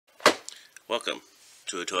Welcome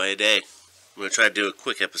to a toy a day. I'm going to try to do a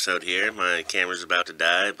quick episode here. My camera's about to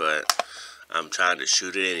die, but I'm trying to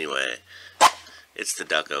shoot it anyway. It's the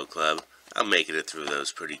Duckoo Club. I'm making it through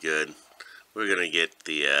those pretty good. We're going to get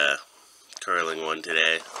the curling one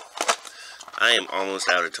today. I am almost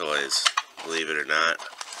out of toys, believe it or not.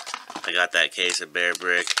 I got that case of Bear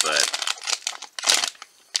Brick, but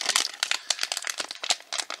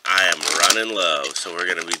I am running low, so we're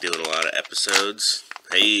going to be doing a lot of episodes.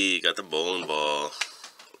 Hey, got the bowling ball.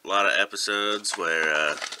 A lot of episodes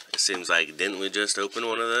where it seems like, didn't we just open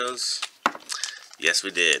one of those? Yes,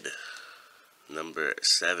 we did. Number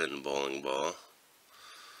 7 bowling ball.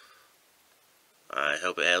 I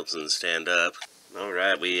hope it helps them stand up.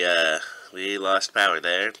 Alright, we lost power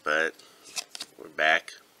there, but we're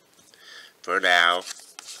back for now.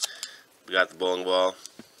 We got the bowling ball.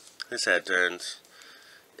 His head turns.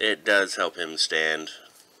 It does help him stand.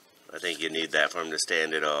 I think you need that for him to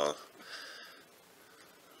stand at all.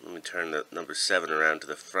 Let me turn the number 7 around to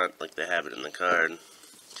the front like they have it in the card.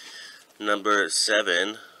 Number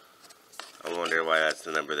 7. I wonder why that's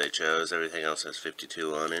the number they chose. Everything else has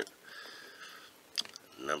 52 on it.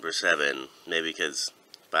 Number 7. Maybe because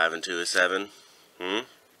 5 and 2 is 7?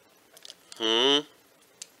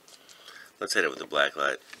 Let's hit it with the black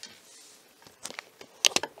light.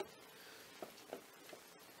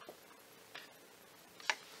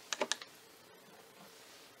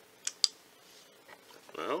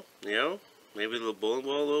 Well, you know, maybe a little bowling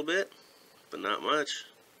ball a little bit, but not much.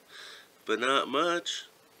 But not much.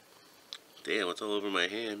 Damn, it's all over my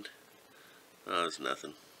hand. Oh, it's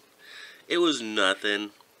nothing. It was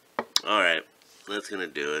nothing. Alright, that's gonna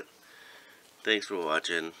do it. Thanks for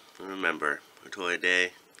watching. And remember, a toy a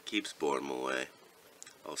day keeps boredom away.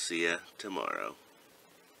 I'll see ya tomorrow.